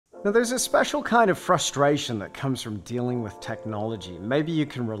Now, there's a special kind of frustration that comes from dealing with technology. Maybe you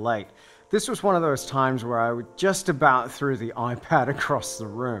can relate. This was one of those times where I just about threw the iPad across the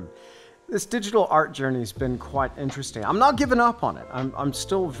room. This digital art journey has been quite interesting. I'm not giving up on it. I'm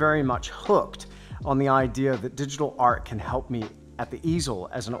still very much hooked on the idea that digital art can help me at the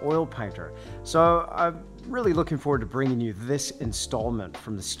easel as an oil painter. So I'm really looking forward to bringing you this installment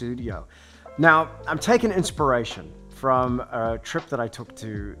from the studio. Now, I'm taking inspiration from a trip that I took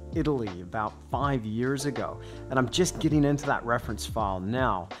to Italy about 5 years ago, and I'm just getting into that reference file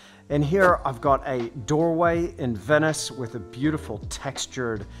now. And here I've got a doorway in Venice with a beautiful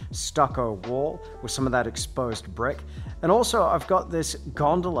textured stucco wall with some of that exposed brick. And also I've got this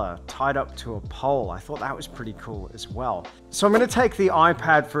gondola tied up to a pole. I thought that was pretty cool as well. So I'm going to take the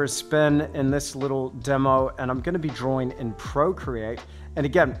iPad for a spin in this little demo, and I'm going to be drawing in PROCREATE. And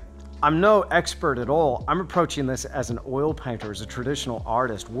again, I'm no expert at all. I'm approaching this as an oil painter, as a traditional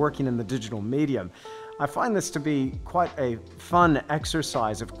artist working in the digital medium. I find this to be quite a fun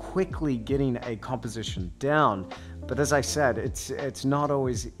exercise of quickly getting a composition down. But as I said, it's not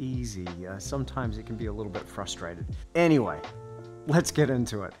always easy. Sometimes it can be a little bit frustrated. Anyway, let's get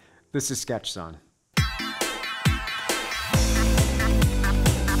into it. This is Sketch Zone.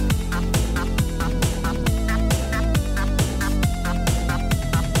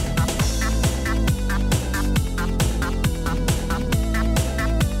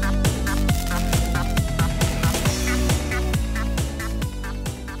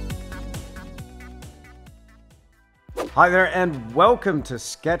 Hi there and welcome to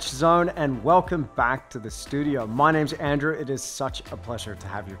Sketch Zone and welcome back to the studio. My name's Andrew. It is such a pleasure to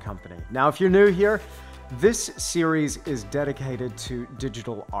have your company. Now, if you're new here, this series is dedicated to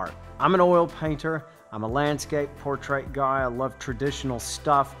digital art. I'm an oil painter. I'm a landscape portrait guy. I love traditional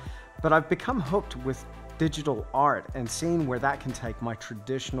stuff, but I've become hooked with digital art and seeing where that can take my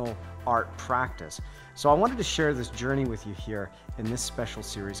traditional art practice. So I wanted to share this journey with you here in this special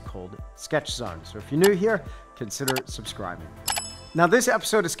series called Sketch Zone. So if you're new here, consider subscribing. Now, this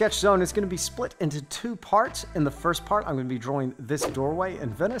episode of Sketch Zone is going to be split into two parts. In the first part, I'm going to be drawing this doorway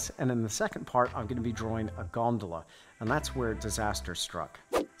in Venice, and in the second part, I'm going to be drawing a gondola, and that's where disaster struck.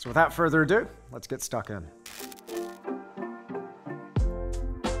 So without further ado, let's get stuck in.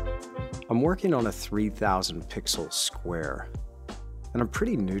 I'm working on a 3,000 pixel square, and I'm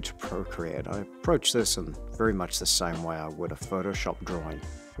pretty new to PROCREATE. I approach this in very much the same way I would a Photoshop drawing,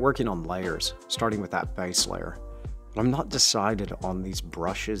 working on layers, starting with that base layer. But I'm not decided on these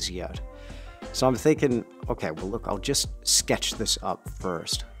brushes yet. So I'm thinking, okay, well look, I'll just sketch this up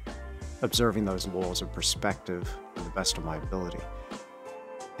first, observing those walls in perspective to the best of my ability.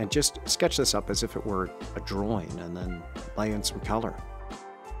 And just sketch this up as if it were a drawing and then lay in some color.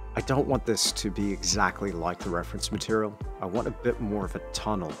 I don't want this to be exactly like the reference material. I want a bit more of a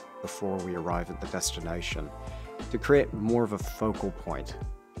tunnel before we arrive at the destination to create more of a focal point.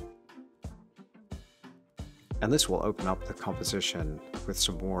 And this will open up the composition with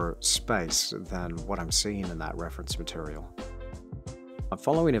some more space than what I'm seeing in that reference material. I'm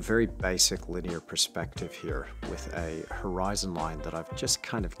following a very basic linear perspective here with a horizon line that I've just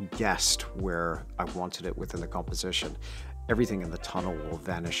kind of guessed where I wanted it within the composition. Everything in the tunnel will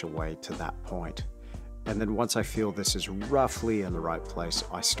vanish away to that point. And then once I feel this is roughly in the right place,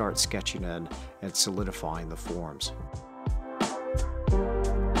 I start sketching in and solidifying the forms.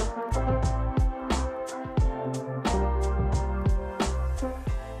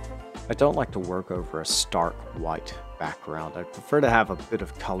 I don't like to work over a stark white background. I prefer to have a bit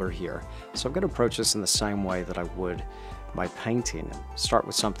of color here. So I'm going to approach this in the same way that I would my painting and start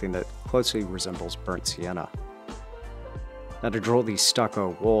with something that closely resembles burnt sienna. Now, to draw these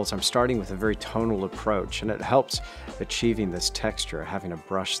stucco walls, I'm starting with a very tonal approach, and it helps achieving this texture, having a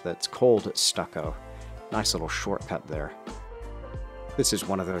brush that's called stucco. Nice little shortcut there. This is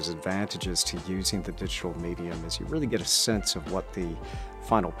one of those advantages to using the digital medium, is you really get a sense of what the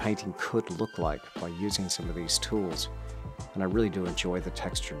final painting could look like by using some of these tools. And I really do enjoy the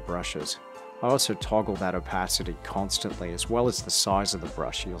textured brushes. I also toggle that opacity constantly, as well as the size of the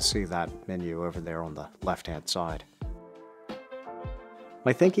brush. You'll see that menu over there on the left-hand side.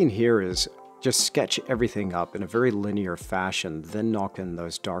 My thinking here is just sketch everything up in a very linear fashion, then knock in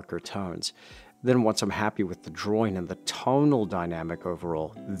those darker tones. Then once I'm happy with the drawing and the tonal dynamic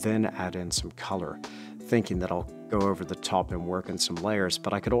overall, then add in some color, thinking that I'll go over the top and work in some layers,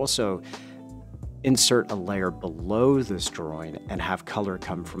 but I could also insert a layer below this drawing and have color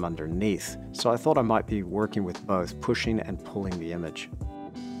come from underneath. So I thought I might be working with both, pushing and pulling the image.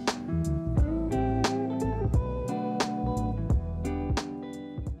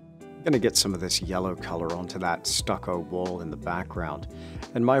 I'm going to get some of this yellow color onto that stucco wall in the background.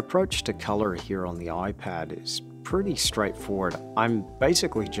 And my approach to color here on the iPad is pretty straightforward. I'm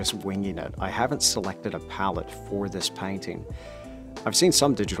basically just winging it. I haven't selected a palette for this painting. I've seen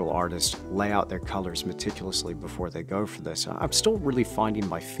some digital artists lay out their colors meticulously before they go for this. I'm still really finding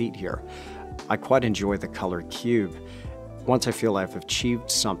my feet here. I quite enjoy the color cube. Once I feel I've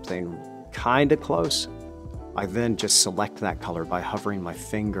achieved something kind of close, I then just select that color by hovering my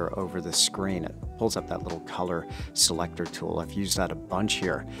finger over the screen. It pulls up that little color selector tool. I've used that a bunch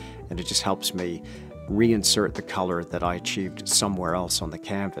here, and it just helps me reinsert the color that I achieved somewhere else on the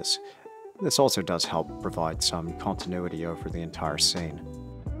canvas. This also does help provide some continuity over the entire scene.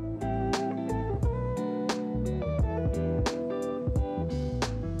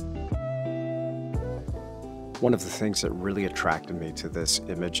 One of the things that really attracted me to this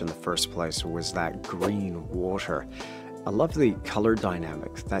image in the first place was that green water. I love the color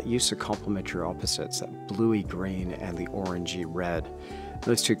dynamic, that use of complementary opposites, that bluey green and the orangey red.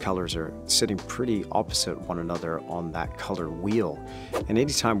 Those two colors are sitting pretty opposite one another on that color wheel. And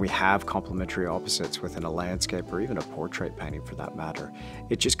anytime we have complementary opposites within a landscape or even a portrait painting for that matter,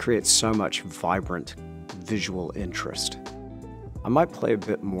 it just creates so much vibrant visual interest. I might play a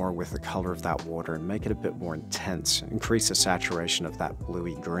bit more with the color of that water and make it a bit more intense, increase the saturation of that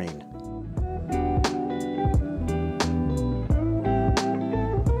bluey green.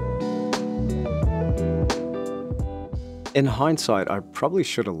 In hindsight, I probably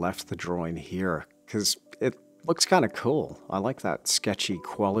should have left the drawing here because it looks kind of cool. I like that sketchy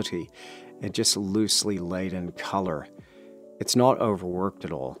quality and just loosely laid in color. It's not overworked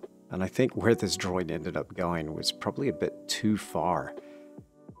at all. And I think where this drawing ended up going was probably a bit too far.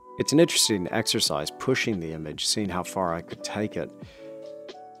 It's an interesting exercise, pushing the image, seeing how far I could take it.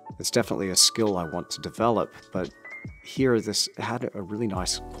 It's definitely a skill I want to develop, but here this had a really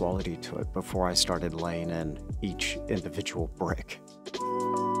nice quality to it before I started laying in each individual brick.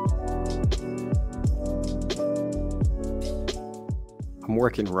 I'm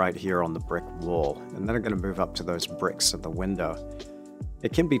working right here on the brick wall, and then I'm going to move up to those bricks at the window.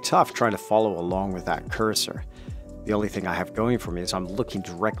 It can be tough trying to follow along with that cursor. The only thing I have going for me is I'm looking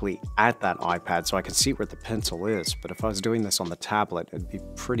directly at that iPad so I can see where the pencil is, but if I was doing this on the tablet, it'd be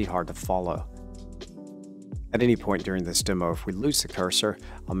pretty hard to follow. At any point during this demo, if we lose the cursor,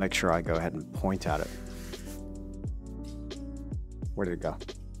 I'll make sure I go ahead and point at it. Where did it go?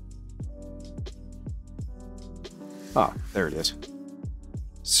 Ah, there it is.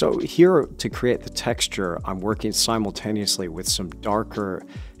 So here, to create the texture, I'm working simultaneously with some darker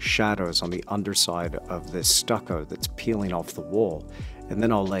shadows on the underside of this stucco that's peeling off the wall, and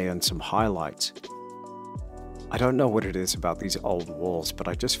then I'll lay in some highlights. I don't know what it is about these old walls, but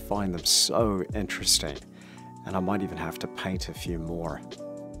I just find them so interesting, and I might even have to paint a few more.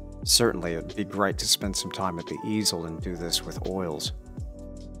 Certainly, it'd be great to spend some time at the easel and do this with oils.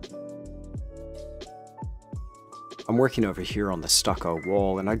 I'm working over here on the stucco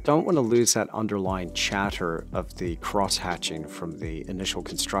wall, and I don't want to lose that underlying chatter of the cross-hatching from the initial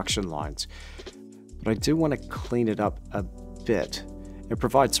construction lines, but I do want to clean it up a bit and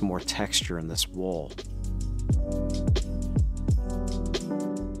provide some more texture in this wall.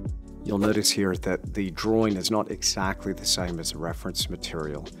 You'll notice here that the drawing is not exactly the same as the reference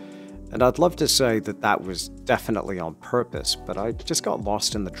material. And I'd love to say that that was definitely on purpose, but I just got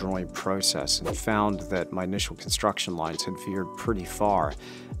lost in the drawing process and found that my initial construction lines had veered pretty far.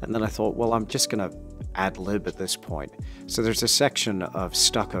 And then I thought, well, I'm just going to ad-lib at this point. So there's a section of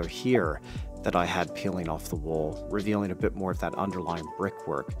stucco here that I had peeling off the wall, revealing a bit more of that underlying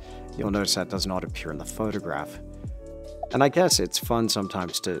brickwork. You'll notice that does not appear in the photograph. And I guess it's fun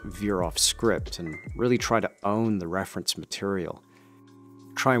sometimes to veer off script and really try to own the reference material.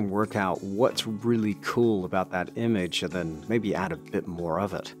 Try and work out what's really cool about that image and then maybe add a bit more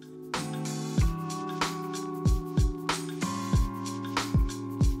of it.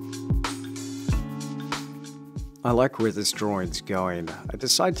 I like where this drawing's going. I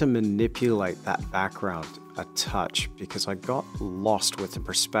decided to manipulate that background a touch because I got lost with the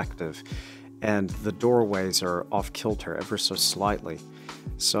perspective and the doorways are off kilter ever so slightly.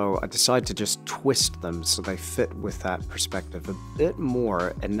 So I decided to just twist them so they fit with that perspective a bit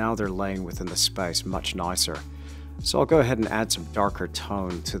more, and now they're laying within the space much nicer. So I'll go ahead and add some darker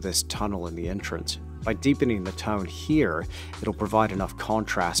tone to this tunnel in the entrance. By deepening the tone here, it'll provide enough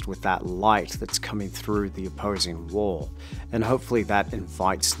contrast with that light that's coming through the opposing wall, and hopefully that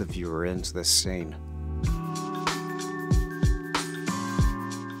invites the viewer into this scene.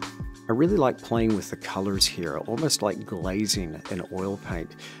 I really like playing with the colors here, almost like glazing in oil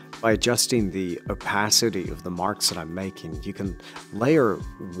paint. By adjusting the opacity of the marks that I'm making, you can layer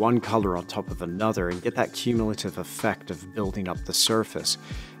one color on top of another and get that cumulative effect of building up the surface.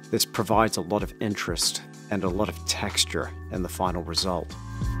 This provides a lot of interest and a lot of texture in the final result.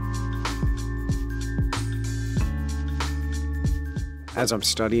 As I'm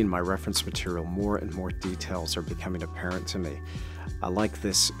studying my reference material, more and more details are becoming apparent to me. I like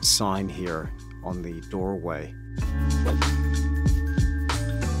this sign here on the doorway.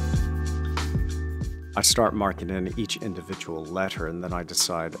 I start marking in each individual letter, and then I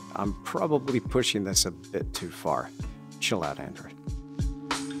decide I'm probably pushing this a bit too far. Chill out, Andrew.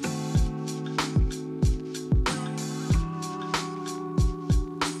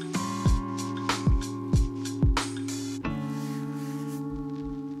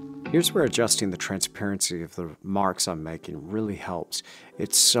 Here's where adjusting the transparency of the marks I'm making really helps.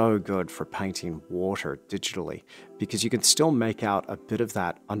 It's so good for painting water digitally because you can still make out a bit of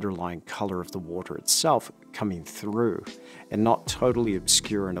that underlying color of the water itself coming through and not totally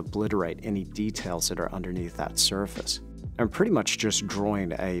obscure and obliterate any details that are underneath that surface. I'm pretty much just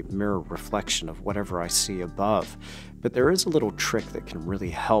drawing a mirror reflection of whatever I see above, but there is a little trick that can really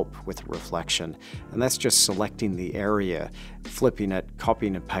help with reflection, and that's just selecting the area, flipping it,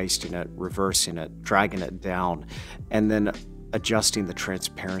 copying and pasting it, reversing it, dragging it down, and then adjusting the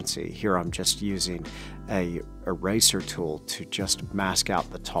transparency. Here I'm just using a eraser tool to just mask out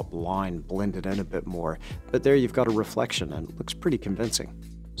the top line, blend it in a bit more, but there you've got a reflection and it looks pretty convincing.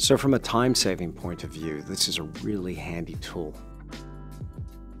 So from a time-saving point of view, this is a really handy tool.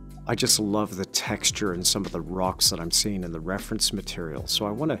 I just love the texture and some of the rocks that I'm seeing in the reference material, so I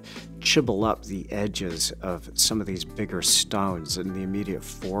want to chibble up the edges of some of these bigger stones in the immediate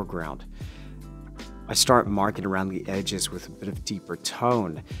foreground. I start marking around the edges with a bit of deeper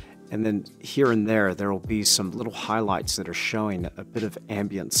tone, and then here and there will be some little highlights that are showing a bit of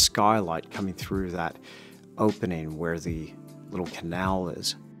ambient skylight coming through that opening where the little canal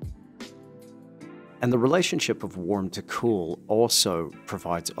is. And the relationship of warm to cool also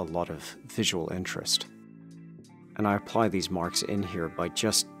provides a lot of visual interest. And I apply these marks in here by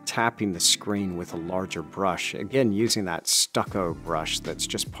just tapping the screen with a larger brush, again using that stucco brush that's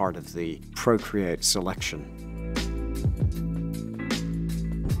just part of the PROCREATE selection.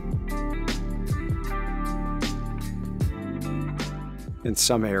 In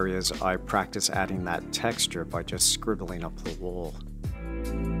some areas, I practice adding that texture by just scribbling up the wall.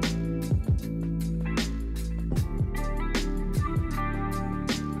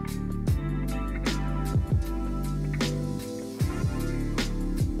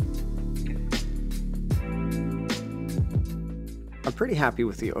 I'm pretty happy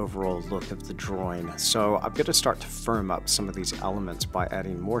with the overall look of the drawing, so I'm going to start to firm up some of these elements by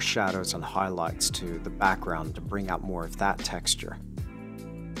adding more shadows and highlights to the background to bring out more of that texture.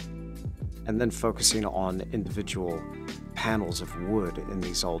 And then focusing on individual panels of wood in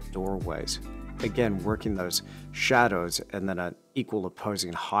these old doorways. Again, working those shadows and then an equal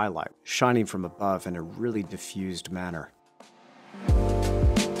opposing highlight, shining from above in a really diffused manner.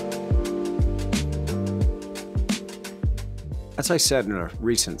 As I said in a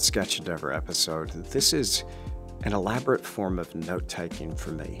recent Sketch Endeavor episode, this is an elaborate form of note-taking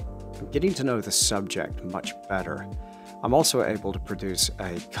for me. I'm getting to know the subject much better. I'm also able to produce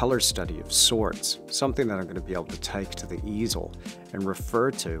a color study of sorts, something that I'm going to be able to take to the easel and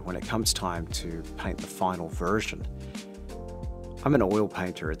refer to when it comes time to paint the final version. I'm an oil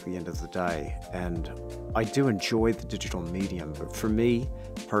painter at the end of the day, and I do enjoy the digital medium, but for me,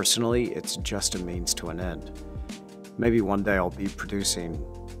 personally, it's just a means to an end. Maybe one day I'll be producing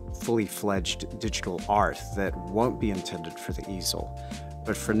fully fledged digital art that won't be intended for the easel.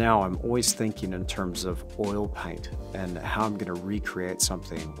 But for now, I'm always thinking in terms of oil paint and how I'm going to recreate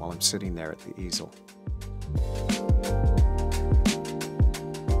something while I'm sitting there at the easel.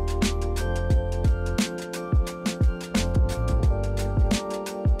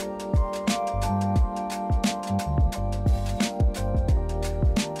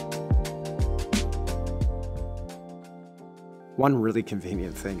 One really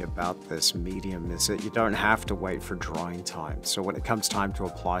convenient thing about this medium is that you don't have to wait for drying time. So when it comes time to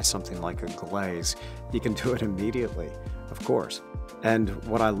apply something like a glaze, you can do it immediately, of course. And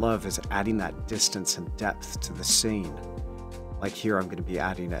what I love is adding that distance and depth to the scene. Like here, I'm going to be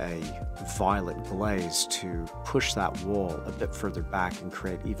adding a violet glaze to push that wall a bit further back and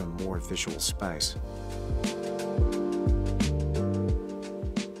create even more visual space.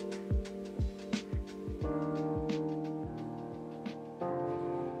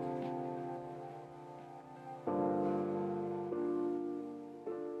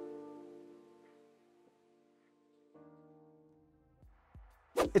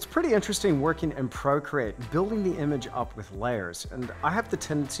 It's pretty interesting working in Procreate, building the image up with layers, and I have the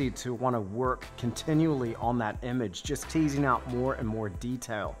tendency to want to work continually on that image, just teasing out more and more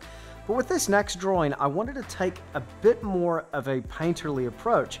detail. But with this next drawing, I wanted to take a bit more of a painterly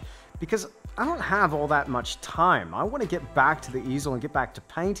approach because I don't have all that much time. I want to get back to the easel and get back to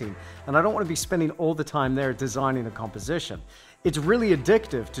painting, and I don't want to be spending all the time there designing a composition. It's really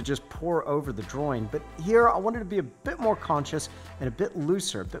addictive to just pour over the drawing, but here I wanted to be a bit more conscious and a bit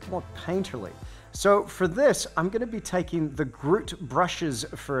looser, a bit more painterly. So for this, I'm going to be taking the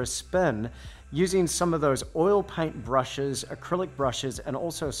GrutBrushes for a spin, using some of those oil paint brushes, acrylic brushes, and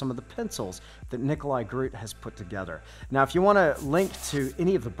also some of the pencils that Nikolai Grut has put together. Now, if you want to link to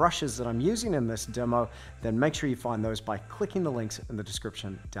any of the brushes that I'm using in this demo, then make sure you find those by clicking the links in the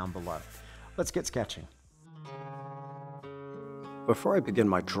description down below. Let's get sketching. Before I begin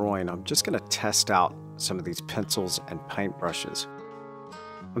my drawing, I'm just going to test out some of these pencils and paint brushes.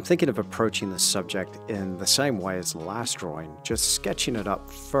 I'm thinking of approaching the subject in the same way as the last drawing, just sketching it up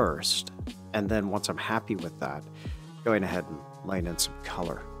first, and then once I'm happy with that, going ahead and laying in some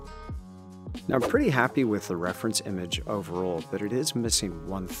color. Now, I'm pretty happy with the reference image overall, but it is missing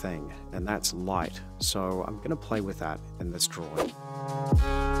one thing, and that's light, so I'm going to play with that in this drawing.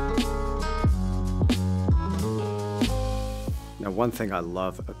 Now, one thing I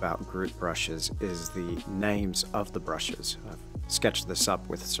love about GrutBrushes is the names of the brushes. I've sketched this up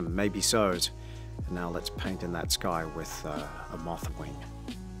with some maybe-sos, and now let's paint in that sky with a moth wing.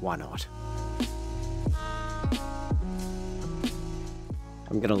 Why not?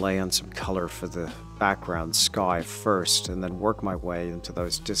 I'm going to lay on some color for the background sky first, and then work my way into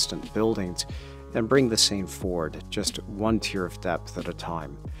those distant buildings and bring the scene forward, just one tier of depth at a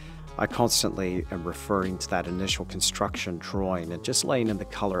time. I constantly am referring to that initial construction drawing and just laying in the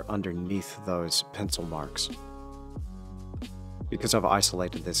color underneath those pencil marks. Because I've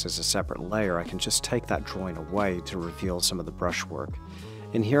isolated this as a separate layer, I can just take that drawing away to reveal some of the brushwork.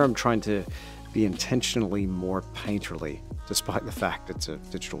 And here I'm trying to be intentionally more painterly, despite the fact it's a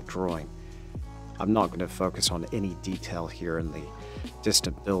digital drawing. I'm not going to focus on any detail here in the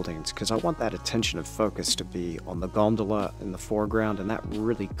distant buildings because I want that attention of focus to be on the gondola in the foreground and that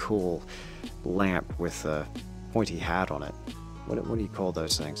really cool lamp with a pointy hat on it. What do you call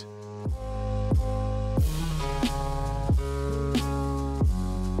those things?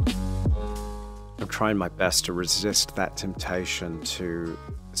 I'm trying my best to resist that temptation to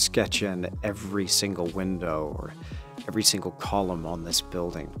sketch in every single window or every single column on this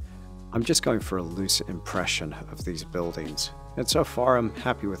building. I'm just going for a loose impression of these buildings, and so far I'm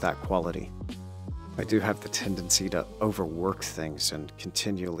happy with that quality. I do have the tendency to overwork things and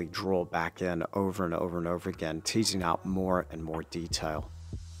continually draw back in over and over and over again, teasing out more and more detail.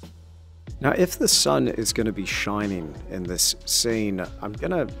 Now, if the sun is going to be shining in this scene, I'm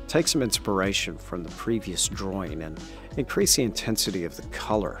going to take some inspiration from the previous drawing and increase the intensity of the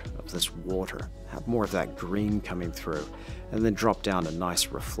color of this water, have more of that green coming through, and then drop down a nice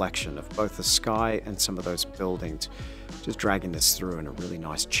reflection of both the sky and some of those buildings, just dragging this through in a really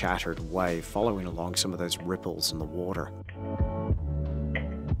nice chattered way, following along some of those ripples in the water.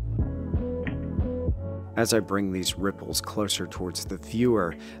 As I bring these ripples closer towards the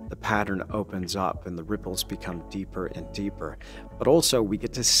viewer, the pattern opens up and the ripples become deeper and deeper. But also we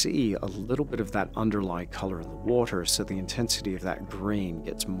get to see a little bit of that underlying color in the water, so the intensity of that green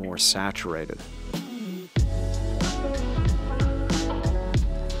gets more saturated.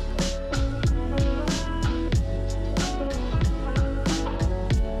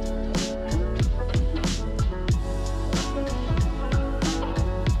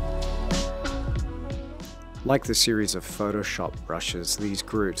 Like the series of Photoshop brushes, these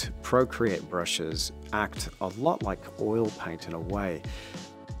PROCREATE brushes act a lot like oil paint in a way.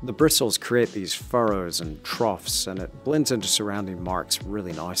 The bristles create these furrows and troughs, and it blends into surrounding marks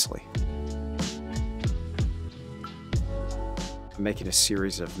really nicely. I'm making a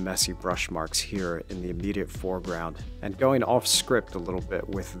series of messy brush marks here in the immediate foreground, and going off script a little bit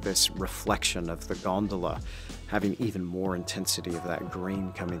with this reflection of the gondola, having even more intensity of that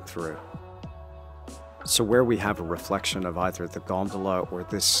green coming through. So where we have a reflection of either the gondola or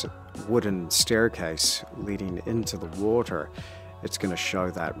this wooden staircase leading into the water, it's going to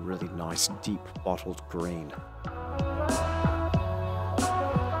show that really nice deep bottled green.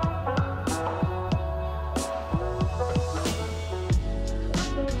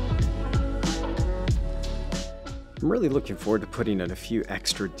 I'm really looking forward to putting in a few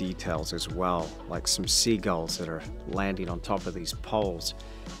extra details as well, like some seagulls that are landing on top of these poles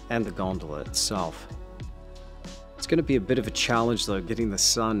and the gondola itself. It's going to be a bit of a challenge though, getting the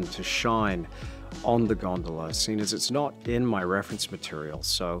sun to shine on the gondola, seeing as it's not in my reference material.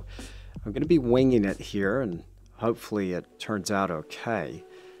 So I'm going to be winging it here, and hopefully it turns out okay.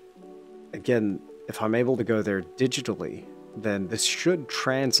 Again, if I'm able to go there digitally, then this should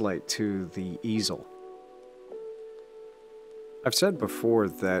translate to the easel. I've said before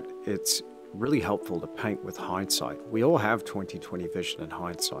that it's really helpful to paint with hindsight. We all have 20/20 vision in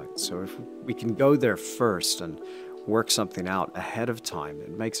hindsight, so if we can go there first and work something out ahead of time,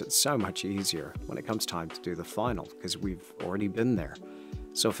 it makes it so much easier when it comes time to do the final, because we've already been there.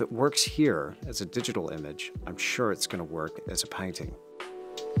 So if it works here as a digital image, I'm sure it's going to work as a painting.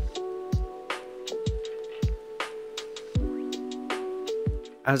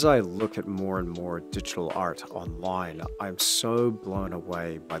 As I look at more and more digital art online, I'm so blown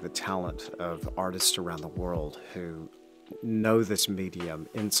away by the talent of artists around the world who know this medium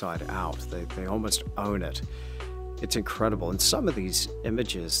inside out. They almost own it. It's incredible. And some of these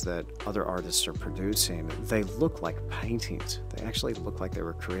images that other artists are producing, they look like paintings. They actually look like they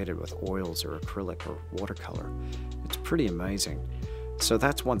were created with oils or acrylic or watercolor. It's pretty amazing. So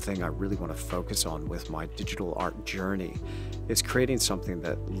that's one thing I really want to focus on with my digital art journey, is creating something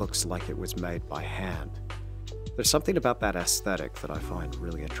that looks like it was made by hand. There's something about that aesthetic that I find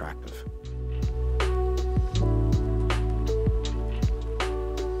really attractive.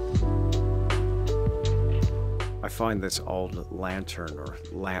 I find this old lantern or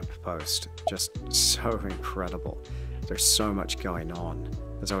lamp post just so incredible. There's so much going on.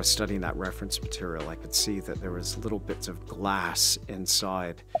 As I was studying that reference material, I could see that there was little bits of glass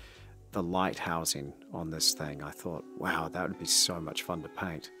inside the light housing on this thing. I thought, wow, that would be so much fun to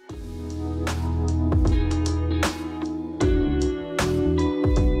paint.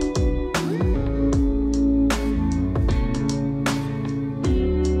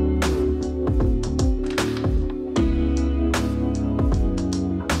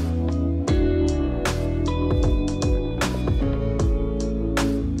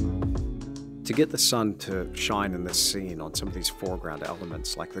 To get the sun to shine in this scene on some of these foreground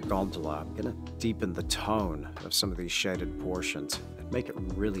elements like the gondola, I'm going to deepen the tone of some of these shaded portions and make it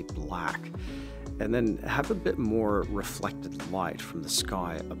really black, and then have a bit more reflected light from the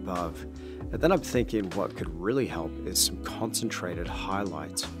sky above. And then I'm thinking what could really help is some concentrated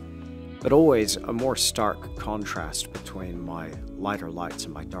highlights, but always a more stark contrast between my lighter lights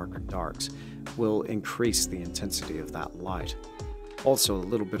and my darker darks will increase the intensity of that light. Also, a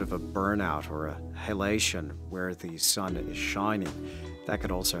little bit of a burnout or a halation where the sun is shining, that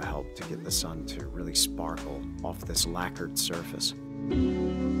could also help to get the sun to really sparkle off this lacquered surface.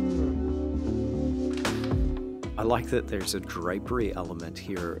 I like that there's a drapery element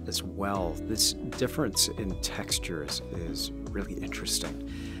here as well. This difference in textures is really interesting.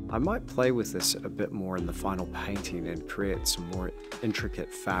 I might play with this a bit more in the final painting and create some more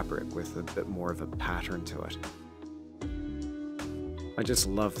intricate fabric with a bit more of a pattern to it. I just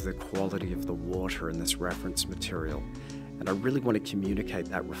love the quality of the water in this reference material, and I really want to communicate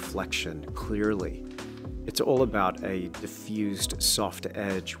that reflection clearly. It's all about a diffused soft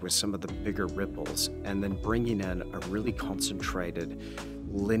edge with some of the bigger ripples, and then bringing in a really concentrated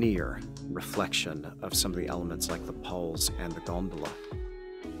linear reflection of some of the elements like the poles and the gondola.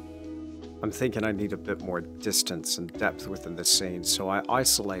 I'm thinking I need a bit more distance and depth within the scene, so I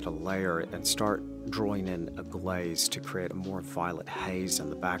isolate a layer and start drawing in a glaze to create a more violet haze in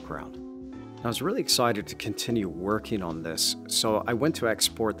the background. I was really excited to continue working on this, so I went to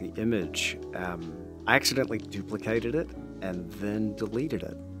export the image. I accidentally duplicated it and then deleted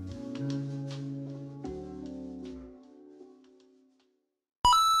it.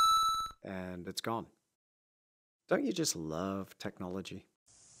 And it's gone. Don't you just love technology?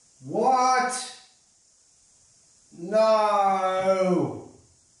 What? No!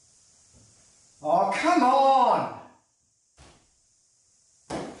 Oh, come on!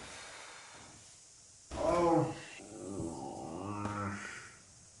 Oh.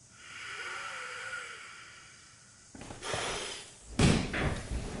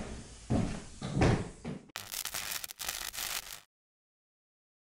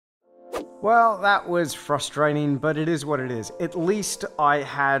 Well, that was frustrating, but it is what it is. At least I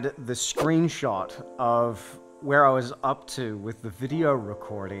had the screenshot of where I was up to with the video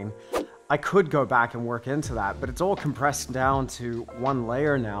recording. I could go back and work into that, but it's all compressed down to one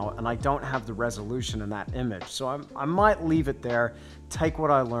layer now, and I don't have the resolution in that image. So I might leave it there, take what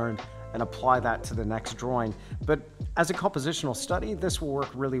I learned, and apply that to the next drawing. But as a compositional study, this will work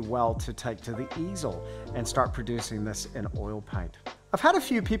really well to take to the easel and start producing this in oil paint. I've had a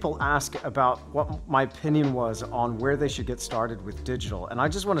few people ask about what my opinion was on where they should get started with digital, and I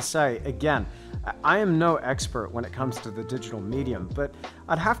just want to say, again, I am no expert when it comes to the digital medium, but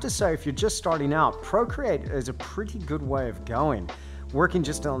I'd have to say if you're just starting out, Procreate is a pretty good way of going. Working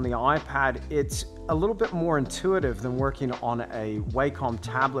just on the iPad, it's a little bit more intuitive than working on a Wacom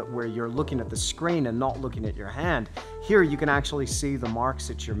tablet where you're looking at the screen and not looking at your hand. Here you can actually see the marks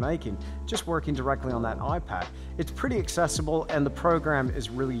that you're making, just working directly on that iPad. It's pretty accessible and the program is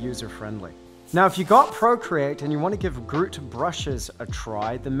really user-friendly. Now, if you got Procreate and you want to give GrutBrushes a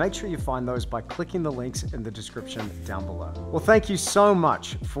try, then make sure you find those by clicking the links in the description down below. Well, thank you so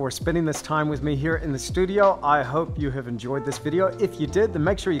much for spending this time with me here in the studio. I hope you have enjoyed this video. If you did, then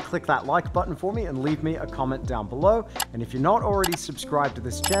make sure you click that like button for me and leave me a comment down below. And if you're not already subscribed to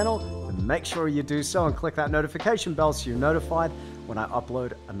this channel, then make sure you do so and click that notification bell so you're notified when I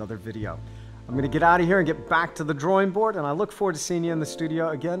upload another video. I'm going to get out of here and get back to the drawing board, and I look forward to seeing you in the studio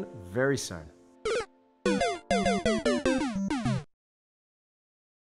again very soon.